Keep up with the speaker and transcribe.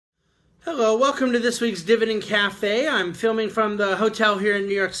Hello, welcome to this week's Dividend Cafe. I'm filming from the hotel here in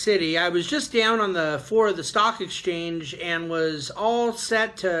New York City. I was just down on the floor of the stock exchange and was all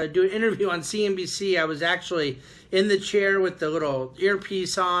set to do an interview on CNBC. I was actually in the chair with the little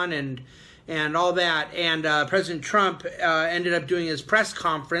earpiece on and all that. And President Trump ended up doing his press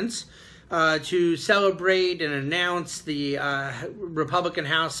conference to celebrate and announce the Republican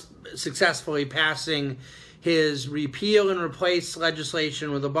House successfully passing his repeal and replace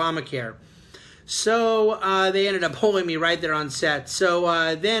legislation with Obamacare. So they ended up holding me right there on set.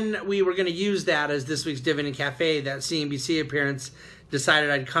 So then we were going to use that as this week's Dividend Cafe, that CNBC appearance. Decided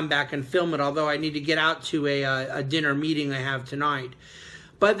I'd come back and film it, although I need to get out to a dinner meeting I have tonight.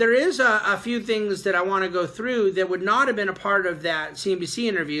 But there is a few things that I want to go through that would not have been a part of that CNBC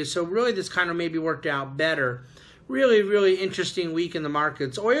interview. So really this kind of maybe worked out better. Really, really interesting week in the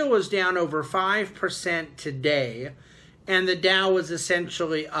markets. Oil was down over 5% today, and the Dow was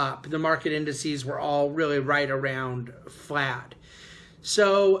essentially up. The market indices were all really right around flat.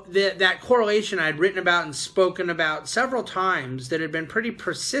 So that correlation I'd written about and spoken about several times that had been pretty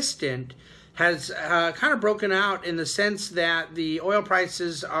persistent has kind of broken out in the sense that the oil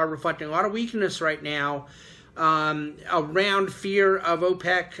prices are reflecting a lot of weakness right now, around fear of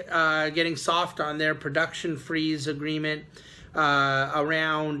OPEC getting soft on their production freeze agreement,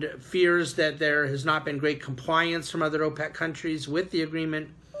 around fears that there has not been great compliance from other OPEC countries with the agreement,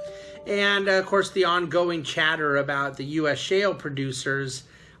 and of course the ongoing chatter about the U.S. shale producers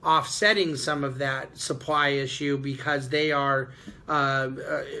offsetting some of that supply issue because they are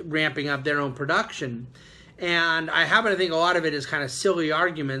ramping up their own production. And I happen to think a lot of it is kind of silly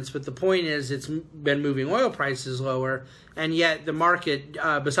arguments, but the point is it's been moving oil prices lower, and yet the market,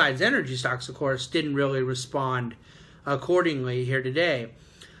 besides energy stocks, of course, didn't really respond accordingly here today.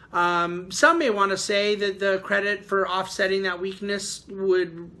 Some may want to say that the credit for offsetting that weakness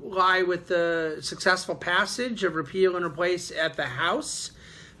would lie with the successful passage of repeal and replace at the House,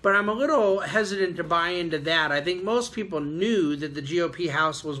 but I'm a little hesitant to buy into that. I think most people knew that the GOP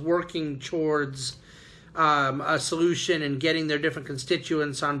House was working towards a solution and getting their different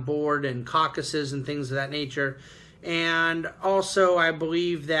constituents on board and caucuses and things of that nature. And also I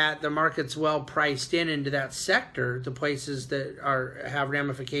believe that the market's well priced into that sector, the places that have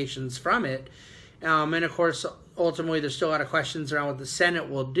ramifications from it. And of course, ultimately, there's still a lot of questions around what the Senate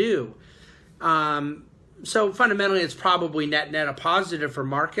will do. So fundamentally, it's probably net a positive for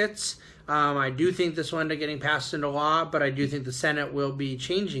markets. I do think this will end up getting passed into law, but I do think the Senate will be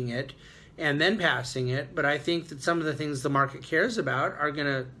changing it and then passing it. But I think that some of the things the market cares about are going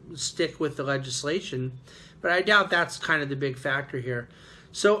to stick with the legislation. But I doubt that's kind of the big factor here.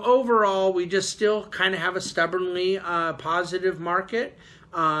 So overall, we just still kind of have a stubbornly positive market.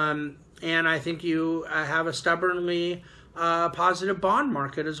 And I think you have a stubbornly positive bond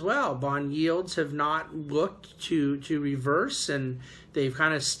market as well. Bond yields have not looked to reverse, and they've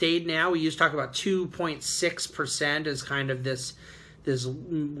kind of stayed now. We used to talk about 2.6% as kind of this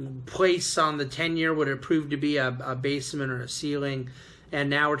place on the 10-year would have proved to be a basement or a ceiling, and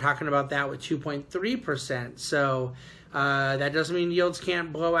now we're talking about that with 2.3%. So that doesn't mean yields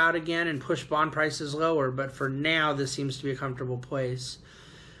can't blow out again and push bond prices lower, but for now this seems to be a comfortable place.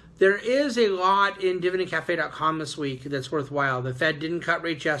 There is a lot in dividendcafe.com this week that's worthwhile. The Fed didn't cut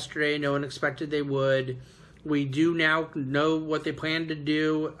rates yesterday. No one expected they would. We do now know what they plan to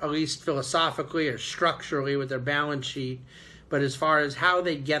do, at least philosophically or structurally with their balance sheet. But as far as how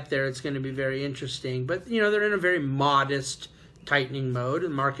they get there, it's going to be very interesting. But, you know, they're in a very modest tightening mode,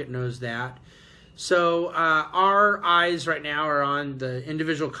 and the market knows that. So our eyes right now are on the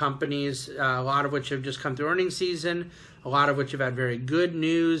individual companies, a lot of which have just come through earnings season, a lot of which have had very good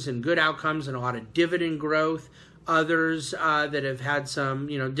news and good outcomes and a lot of dividend growth. Others that have had some,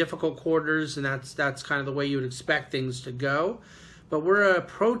 difficult quarters, and that's kind of the way you would expect things to go. But we're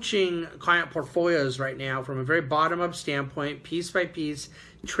approaching client portfolios right now from a very bottom-up standpoint, piece by piece,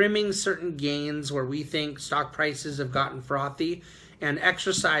 trimming certain gains where we think stock prices have gotten frothy and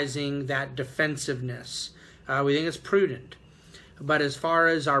exercising that defensiveness. We think it's prudent. But as far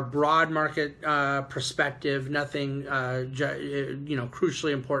as our broad market perspective, nothing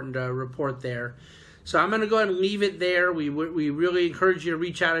crucially important to report there. So I'm going to go ahead and leave it there. We really encourage you to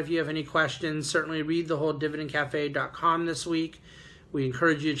reach out if you have any questions. Certainly read the whole dividendcafe.com this week. We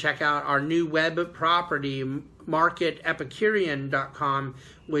encourage you to check out our new web property, marketepicurean.com,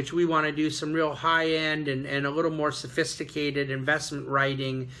 which we want to do some real high-end and a little more sophisticated investment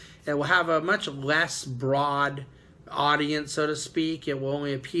writing. It will have a much less broad audience, so to speak. It will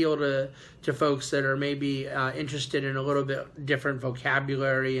only appeal to folks that are maybe interested in a little bit different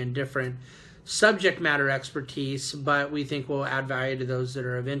vocabulary and different subject matter expertise, but we think will add value to those that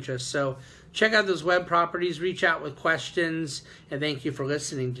are of interest. So check out those web properties, reach out with questions, and thank you for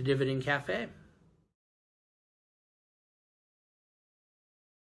listening to Dividend Cafe.